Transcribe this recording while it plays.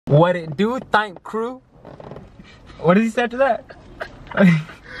What it do, Thuympe crew? What does he say after that?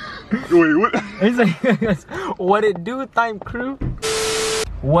 Wait, what? He's like, what it do, Thuympe crew?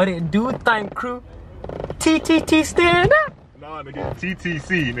 What it do, Thuympe crew? TTT stand up. Nah, nigga,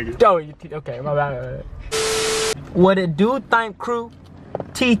 TTC, nigga. Oh, okay, my bad. What it do, Thuympe crew?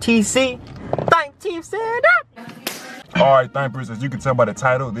 TTC. Thuympe team stand up. Alright, Thumpers, as you can tell by the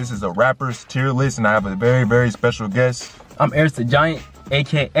title, this is a rapper's tier list, and I have a very, very special guest. I'm Eris the Giant,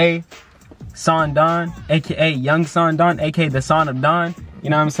 aka Son Don, aka Young Son Don, aka the Son of Don. You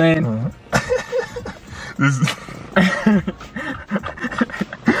know what I'm saying? This is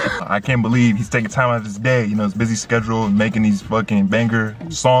I can't believe he's taking time out of his day, you know, his busy schedule, making these fucking banger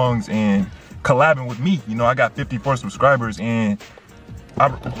songs and collabing with me. You know, I got 54 subscribers and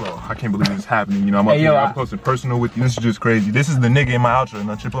bro, I can't believe this is happening. You know, I'm up here, I'm posting personal with you. This is just crazy. This is the nigga in my outro.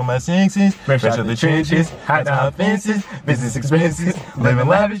 No triple my senses, fresh out the trenches, high down fences, business expenses, living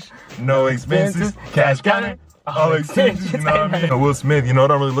lavish, no expenses, cash counter, all extensions. You know what I mean? Will Smith, you know, I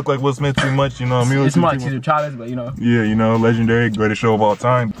don't really look like Will Smith too much. You know what I mean? It's more like Cesar Chavez, but you know. Yeah, you know, legendary, greatest show of all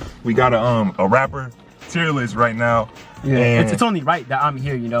time. We got a rapper tier list right now. Yeah, it's only right that I'm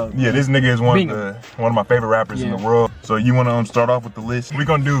here, you know. Yeah, this nigga is one of my favorite rappers in the world. So you wanna start off with the list? We're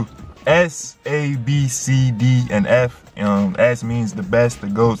gonna do S, A, B, C, D, and F. S means the best,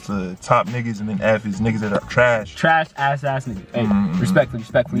 that goes to top niggas, and then F is niggas that are trash. Trash, ass niggas. Hey,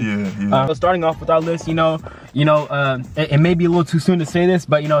 respectfully. Yeah. So starting off with our list, it may be a little too soon to say this,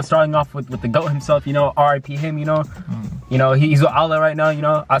 but you know, starting off with the GOAT himself, you know, R.I.P. him, you know. You know, he's with Allah right now, you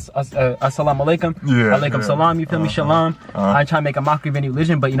know. Assalamu alaikum. Yeah. Alaikum salam, you feel me? Shalom. I try to make a mockery of any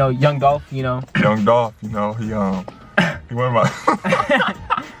religion, but you know, Young Dolph, you know. Young Dolph, you know, he one of my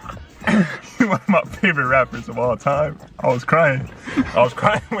one of my favorite rappers of all time. I was crying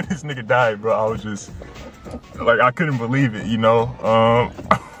when this nigga died, bro. I was just like, I couldn't believe it, you know.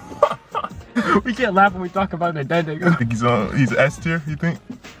 We can't laugh when we talk about the dead nigga. I think he's S tier, you think?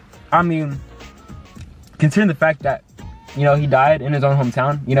 I mean, considering the fact that, you know, he died in his own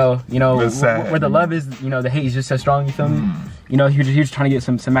hometown, you know, where the love is, you know, the hate is just so strong, you feel me? You know, he was just trying to get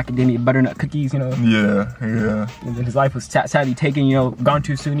some macadamia butternut cookies, you know? Yeah. And his life was sadly taken, you know, gone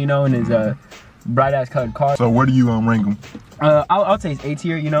too soon, you know, in his bright ass colored car. So where do you rank him? I would say he's A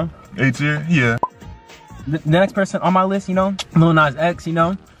tier, you know? A tier? Yeah. The next person on my list, you know, Lil Nas X, you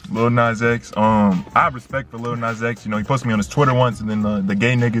know? Lil Nas X, I have respect for Lil Nas X. You know, he posted me on his Twitter once, and then the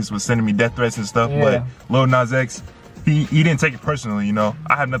gay niggas was sending me death threats and stuff. Yeah. But Lil Nas X, he didn't take it personally. You know,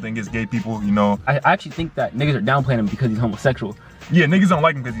 I have nothing against gay people. You know, I actually think that niggas are downplaying him because he's homosexual. Yeah, niggas don't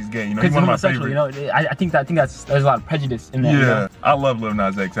like him because he's gay. You know, he's one of my favorite. You know, I think there's a lot of prejudice in that. Yeah, you know? I love Lil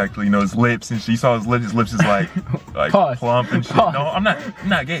Nas X actually. You know, his lips and shit. You saw his lips. His lips is like plump and shit. Pause. No, I'm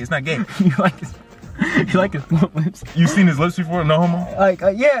not gay. It's not gay. You like his plump lips? You seen his lips before? No homo. Like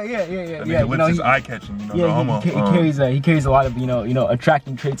yeah. His lips is eye catching. You know, yeah, no homo. He carries a lot of you know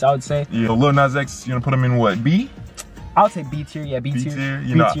attracting traits, I would say. Yeah, so Lil Nas X, you know, put him in what, B? I would say B tier. Yeah, B tier.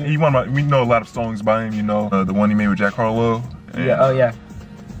 You know, he we know a lot of songs by him. You know, the one he made with Jack Harlow. And, yeah. Oh yeah.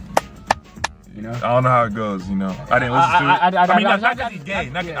 You know? I don't know how it goes, you know. I didn't listen to it. I mean, not because he's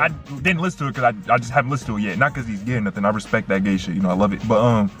gay. I didn't listen to it because I just haven't listened to it yet. Not because he's gay or nothing. I respect that gay shit, you know. I love it.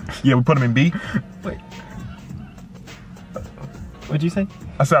 But yeah, we put him in B. Wait. What'd you say?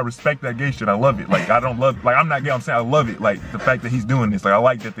 I said I respect that gay shit. I love it. Like I don't love, like I'm not gay. I'm saying I love it. Like the fact that he's doing this. Like I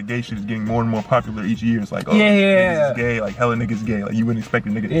like that the gay shit is getting more and more popular each year. It's like, oh, niggas is gay. Like hella niggas gay. Like you wouldn't expect a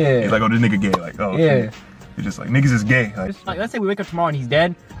nigga. Yeah. It's like, oh, this nigga gay. Like, oh, yeah. Okay. It's just like niggas is gay. Like, let's say we wake up tomorrow and he's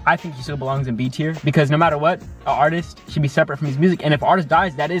dead. I think he still belongs in B tier because no matter what, an artist should be separate from his music. And if an artist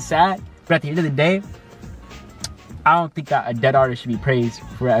dies, that is sad. But at the end of the day, I don't think that a dead artist should be praised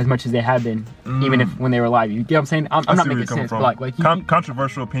for as much as they have been, even if when they were alive. You get what I'm saying? I'm not making sense. But like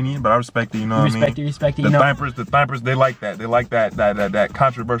controversial opinion, but I respect it. You know what I mean? Respect it. The Thumpers, they like that. They like that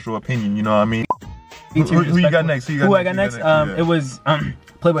controversial opinion. You know what I mean? Who you got next? Who I got next? It was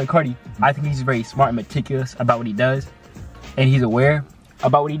Playboi Carti. I think he's very smart and meticulous about what he does, and he's aware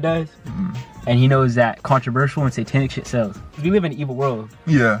about what he does, and he knows that controversial and satanic shit sells. We live in an evil world.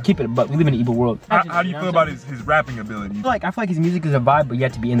 Yeah. Keep it a buck. We live in an evil world. How do you feel about his rapping ability? I feel like his music is a vibe, but you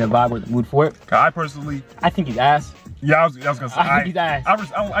have to be in the vibe or the mood for it. I think he's ass. Yeah, I was gonna say. I think he's ass.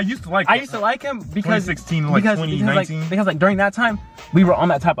 I used to like him. I used to like him because 2016, like 2019. Because like during that time, we were on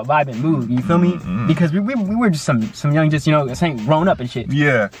that type of vibe and mood. You feel me? Because we were just some young, just you know, saying grown up and shit.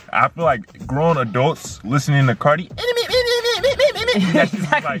 Yeah, I feel like grown adults listening to Carti.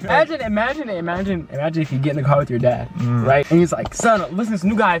 Exactly. Like, imagine if you get in the car with your dad, right? And he's like, son, listen to this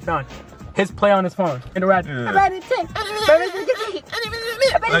new guy I found. His play on his phone. Interact. It's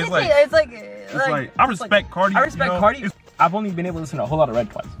like I respect Carti. I respect Carti. I've only been able to listen to a whole lot of Red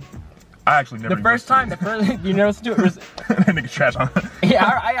twice. I actually never. The first you never listened to it. That nigga trash on. Yeah,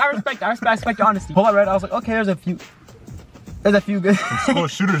 I respect your honesty. Whole lot of Red. I was like, okay, there's a few good. School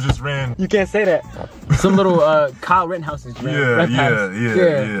shooters just ran. You can't say that. Some little Kyle Rittenhouse just ran.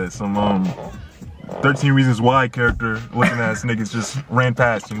 Yeah. Some 13 Reasons Why character looking ass niggas just ran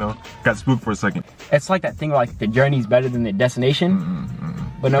past, you know. Got spooked for a second. It's like that thing where, like, the journey's better than the destination.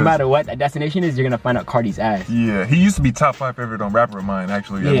 But no matter what that destination is, you're gonna find out Cardi's ass. Yeah, he used to be top 5 favorite rapper of mine,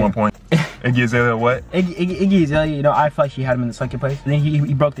 actually, at one point. Iggy Azalea, what? Iggy Azalea, you know, I feel like she had him in the second place. And then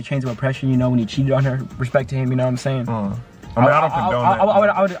he broke the chains of oppression, you know, when he cheated on her. Respect to him, you know what I'm saying? I mean, I don't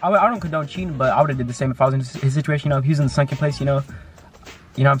condone that. I don't condone cheating, but I would have did the same if I was in his situation. You know, if he was in the second place, you know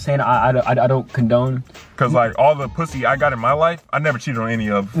what I'm saying? I don't condone. Cause like all the pussy I got in my life, I never cheated on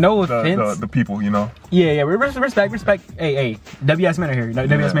any of the people, you know. Yeah. Respect. Hey, WS man are here.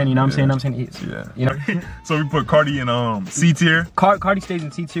 WS man, you know what I'm saying? Yeah. You know. So we put Cardi in C tier. Cardi stays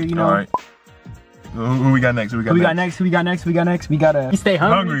in C tier, you know. All right. Who we got next? Who we got next? We gotta. We stay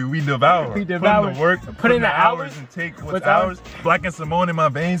hungry. We devour. We devour. Put in the work. Put in the hours and take what's ours. Black and Simone in my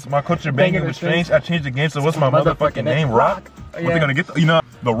veins. My culture banging with strange. I changed the game. So what's my motherfucking name? Rock. What they gonna get? You know,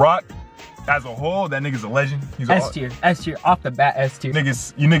 The Rock. As a whole, that nigga's a legend. He's S tier, off the bat, S tier.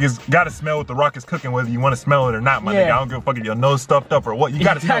 You niggas gotta smell what The Rock is cooking, whether you want to smell it or not, my nigga. I don't give a fuck if your nose stuffed up or what. You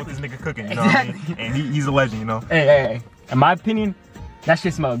gotta smell what this nigga cooking, you know what I mean? And he's a legend, you know? Hey. In my opinion, that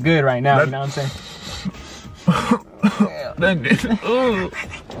shit smell good right now, you know what I'm saying?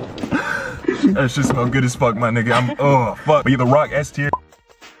 That shit smell good as fuck, my nigga. Fuck. But yeah, The Rock, S tier.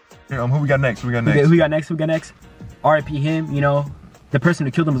 Who we got next? We got next. R.I.P. him, you know. The person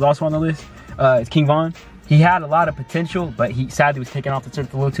who killed him was also on the list. It's King Von. He had a lot of potential, but he sadly was taken off the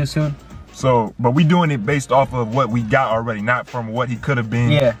turf a little too soon. So, but we doing it based off of what we got already, not from what he could have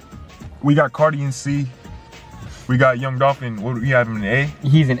been. Yeah. We got Cardi in C. We got Young Dolphin. What do we have him in A?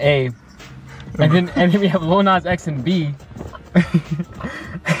 He's in A. And then we have Lil Nas X in B.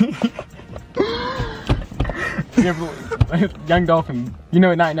 Young Dolphin. You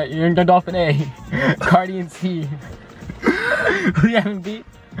know, not Young Dolphin A. Cardi in C. Who you haven't beat?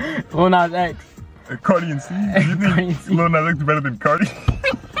 Lil Nas X. Cardi and C? You think Lil Nas X is better than Cardi?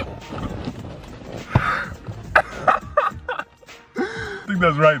 I think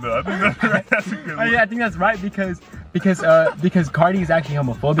that's right though. I think that's right. That's a good one. Yeah, I think that's right because Cardi is actually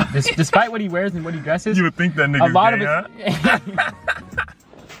homophobic. Despite what he wears and what he dresses. You would think that nigga's gay,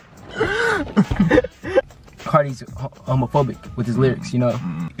 huh? Cardi's homophobic with his lyrics, you know.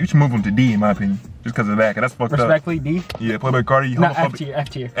 You should move him to D in my opinion, just because of that, cause that's fucked Respectfully, up. D? Yeah, Playboy Cardi, homophobic. No, F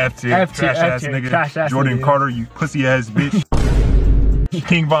tier. Trash ass nigga. Jordan Carter, you pussy ass bitch.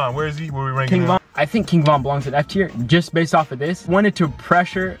 King Von, where is he? Where we ranking him? I think King Von belongs in F tier, just based off of this. Wanted to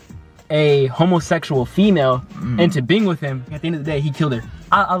pressure a homosexual female into being with him. At the end of the day, he killed her.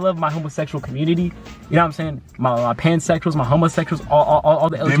 I love my homosexual community. You know what I'm saying? My pansexuals, my homosexuals, all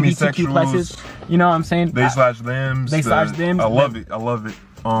the LGBTQ pluses. You know what I'm saying? They slash thems. I love it. The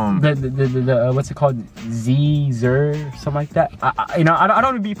what's it called? Z-zer, something like that. I don't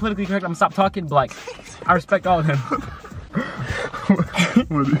want to be politically correct. I'm gonna stop talking, but like, I respect all of them.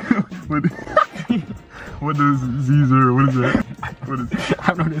 What does Z-zer? What is that? What is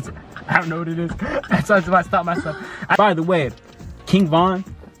it? I don't know what it is. That's why I stopped myself. By the way, King Von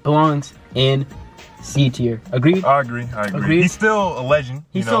belongs in C tier. Agreed? I agree. Agreed? He's still a legend.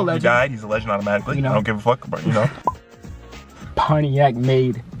 He's still a legend. He died. He's a legend automatically. You know? I don't give a fuck about, you know. Pontiac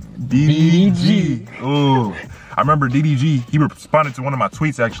made DDG. Ooh. I remember DDG, he responded to one of my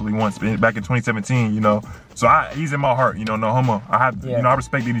tweets actually once back in 2017, you know. So he's in my heart, you know, no homo. I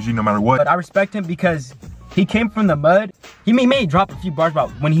respect DDG no matter what. But I respect him because he came from the mud. He may drop a few bars about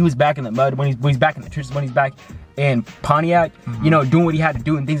when he was back in the mud, when he's back in the trenches, when he's back in Pontiac, you know, doing what he had to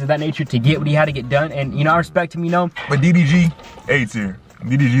do and things of that nature to get what he had to get done. And, you know, I respect him, you know. But DDG, A tier.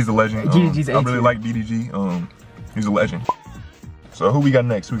 DDG's a legend. DDG's A tier. I really like DDG. He's a legend. So who we got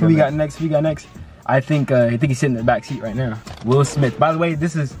next? Who we got next? I think he's sitting in the back seat right now. Will Smith. By the way,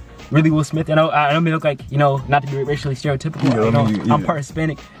 this is really Will Smith. I don't look like, you know, not to be racially stereotypical. Yeah, I'm part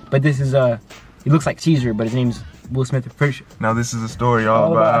Hispanic, but this is he looks like Caesar, but his name's Will Smith for sure. Now this is a story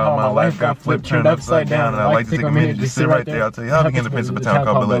all about how my life got flipped, turned upside down, and I like to take a minute to sit right there. I'll tell you how I began to paint a town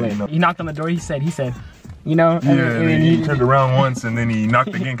called Bel Air. You know? He knocked on the door. He said, you know. Yeah, and then he turned around once, and then he knocked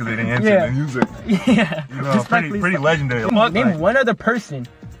again because they didn't answer. Yeah. And he was like, yeah, you know, pretty legendary. Name one other person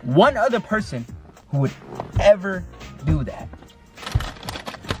who would ever do that.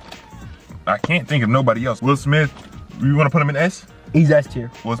 I can't think of nobody else. Will Smith, you want to put him in S? He's S tier.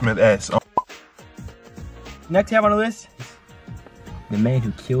 Will Smith S. Next we have on the list, the man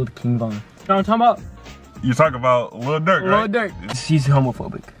who killed King Von. You know what I'm talking about? You talk about Lil Durk, right? Lil Durk. She's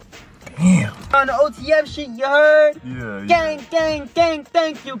homophobic. Damn. On the OTF shit, you heard? Yeah. Gang, gang, gang,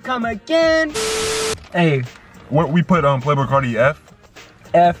 thank you, come again. Hey. What we put Playboy Cardi F,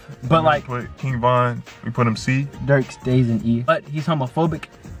 but like put King Von, we put him C. Durk stays in E. But he's homophobic.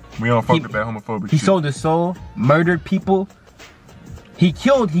 We don't fuck with that homophobic He shit. sold his soul, murdered people. He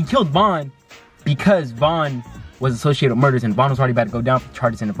killed Vaughn because Vaughn was associated with murders and Vaughn was already about to go down for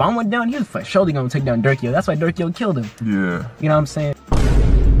charges. And if Vaughn went down, he was for sure gonna take down Durk. That's why Durk killed him. Yeah. You know what I'm saying?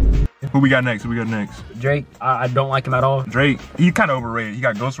 Who we got next? Drake, I don't like him at all. Drake, he kind of overrated. He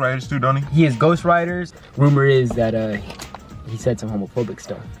got ghostwriters too, don't he? He has ghostwriters. Rumor is that he said some homophobic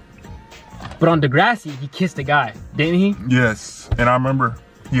stuff. But on Degrassi, he kissed a guy, didn't he? Yes, and I remember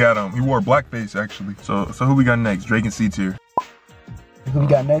he had he wore blackface actually. So who we got next? Drake and C tier. Who we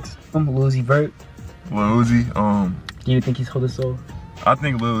got next? Lil Uzi Vert. Lil Uzi, Do you think he sold his soul? I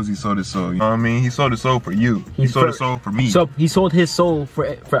think Lil Uzi sold his soul. You know what I mean? He sold his soul for you. He sold his soul for me. So he sold his soul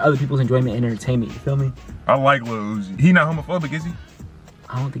for other people's enjoyment and entertainment. You feel me? I like Lil Uzi. He not homophobic, is he?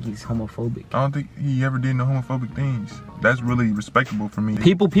 I don't think he's homophobic. I don't think he ever did no homophobic things. That's really respectable for me.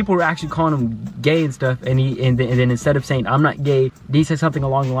 People were actually calling him gay and stuff, and then instead of saying I'm not gay, he said something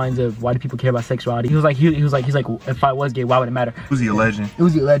along the lines of why do people care about sexuality? He's like if I was gay, why would it matter? Uzi a legend.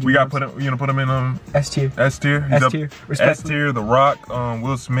 Uzi a legend. We gotta put him. You gonna put him in S tier. S tier. S tier. S tier. The Rock,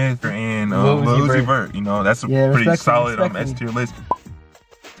 Will Smith, and Lil Uzi Vert. You know that's a pretty solid S tier list.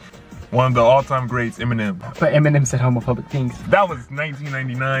 One of the all-time greats, Eminem. But Eminem said homophobic things. That was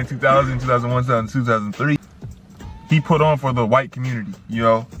 1999, 2000, 2001, 2003. He put on for the white community, you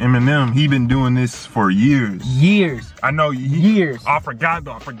know. Eminem, he been doing this for years. Years. I know. Years. I forgot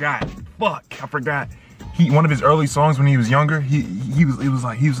though. Fuck, I forgot. One of his early songs when he was younger, he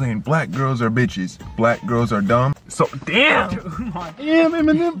was saying black girls are bitches, black girls are dumb. So damn. Damn,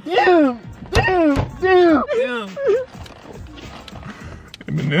 Eminem. Damn.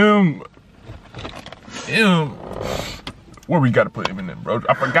 Eminem. Where we gotta put Eminem, bro?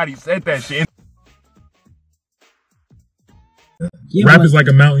 I forgot he said that shit. Rap is like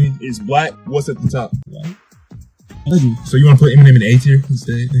a mountain. It's black. What's at the top? White. So you want to put Eminem in A tier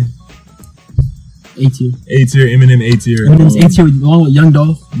instead? A tier. A tier. Eminem A tier. Eminem's A tier along with Young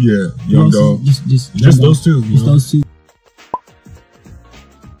Dolph. Yeah, Young Dolph. Just those two. Just those two.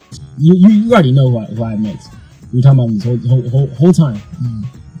 You already know who I am next. We're talking about this whole time.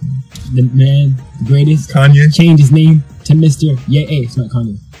 The man, the greatest. Kanye. Changed his name to Mr. Yeah, it's not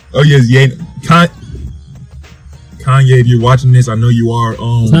Kanye. Oh yes, yeah. Kanye, if you're watching this, I know you are.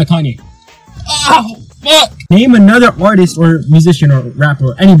 It's not Kanye. Oh, fuck! Name another artist or musician or rapper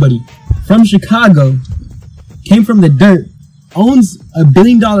or anybody from Chicago, came from the dirt, owns a $1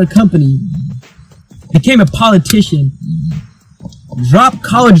 billion company, became a politician,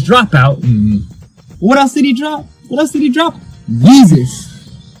 college dropout. What else did he drop? Jesus.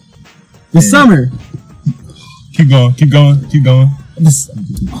 The summer. Keep going.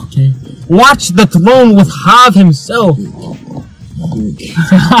 Okay. Watch the Throne with Hav himself.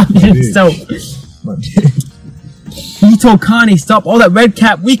 He told Kanye, stop all that red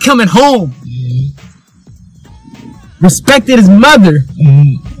cap, we coming home. Respected his mother.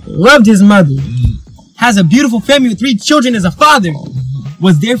 Loved his mother. Has a beautiful family with 3 children as a father.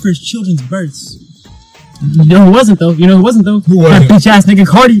 Was there for his children's births. You know who wasn't though? Who wasn't? That bitch ass nigga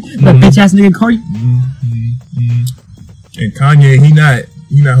Cardi. And Kanye, he not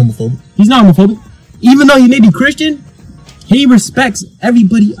homophobic. He's not homophobic. Even though he may be Christian, he respects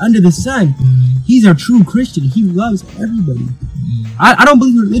everybody under the sun. He's a true Christian. He loves everybody. I don't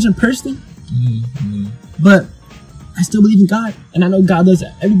believe in religion personally, but I still believe in God, and I know God loves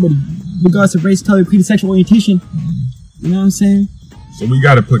everybody, regardless of race, color, creed, sexual orientation. You know what I'm saying? So we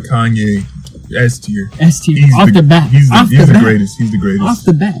gotta put Kanye S tier. S tier. Off the bat. He's the greatest. He's the greatest. Off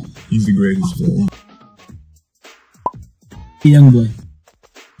the bat. He's the greatest. Young boy.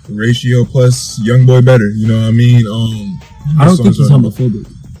 Ratio plus young boy better. You know what I mean? I don't think he's homophobic.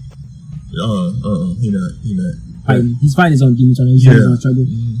 He not. He's fighting his own demons right now. He's fighting his own struggle.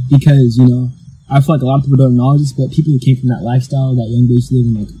 Because, I feel like a lot of people don't acknowledge this, but people who came from that lifestyle that young boy used to live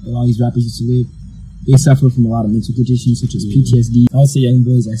in, like a lot of these rappers used to live, they suffer from a lot of mental conditions such as PTSD. I would say young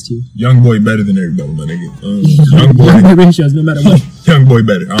boy is S tier. Young boy better than everybody, my nigga. Young boy ratios, no matter what. Young boy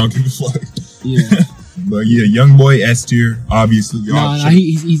better. I don't give a fuck. Yeah. But yeah, young boy S tier, obviously.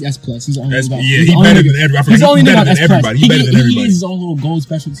 He's S plus. He's only about, he's better than everybody. He's only better than everybody. He's better than everybody. He is his own little gold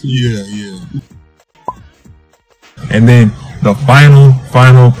specialty. Yeah. And then the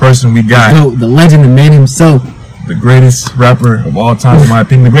final person we got. The legend, the man himself, the greatest rapper of all time, in my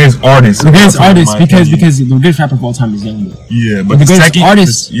opinion. The greatest artist. The greatest artist, because the greatest rapper of all time is Youngboy. Yeah, but the greatest second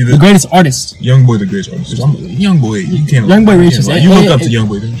artist, the greatest artist. Youngboy, the greatest artist. Youngboy, you can't. Youngboy racist. You look up to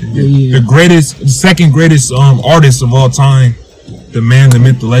Youngboy, don't you? Yeah. The second greatest artist of all time. The man, the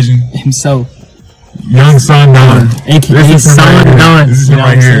myth, the legend himself. Young Son Don. AKA Son Don. This is him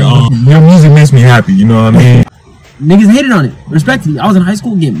right here. Your music makes me happy, you know what I mean? Niggas hated on it. Respectfully, I was in high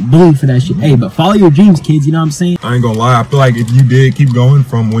school getting bullied for that shit. Hey, but follow your dreams, kids, you know what I'm saying? I ain't gonna lie, I feel like if you did keep going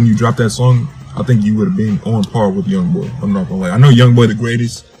from when you dropped that song, I think you would have been on par with Youngboy. I'm not gonna lie. I know Youngboy the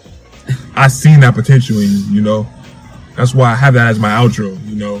greatest. I seen that potential in you, you know? That's why I have that as my outro,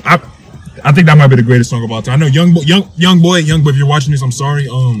 you know? I think that might be the greatest song of all time. I know Youngboy, if you're watching this, I'm sorry.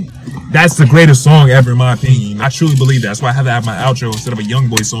 That's the greatest song ever in my opinion. I truly believe that. That's why I have to have my outro instead of a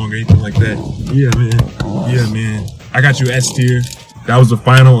Youngboy song or anything like that. Yeah, man. Yeah, man. I got you S tier. That was the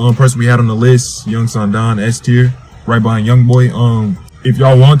final person we had on the list. Young Son Don, S tier, right behind Youngboy. If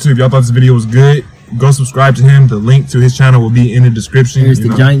y'all want to, if y'all thought this video was good, go subscribe to him. The link to his channel will be in the description. There's the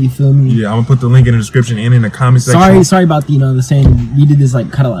giant, you feel me? Yeah, I'm gonna put the link in the description and in the comment section. Sorry about the, the saying, we did this like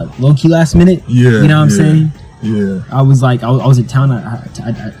kind of like low-key last minute. Yeah. You know what I'm saying? Yeah. I was like, I was in town, I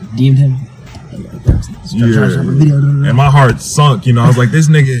DM'd him. Yeah. And my heart sunk, I was like, this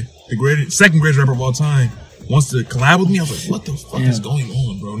nigga, the second greatest rapper of all time, wants to collab with me. I was like, what the fuck is going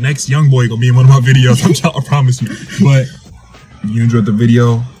on, bro? Next Youngboy gonna be in one of my videos. I promise you. But if you enjoyed the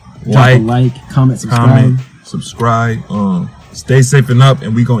video, comment, subscribe. Stay safe and up,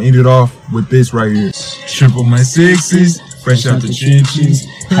 and we gonna end it off with this right here. Triple my sixes, fresh out the trenches.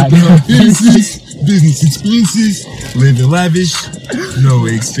 Business expenses, living lavish, no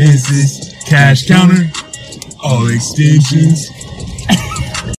expenses. Cash counter, all extensions.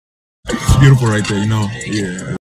 It's beautiful right there, Yeah.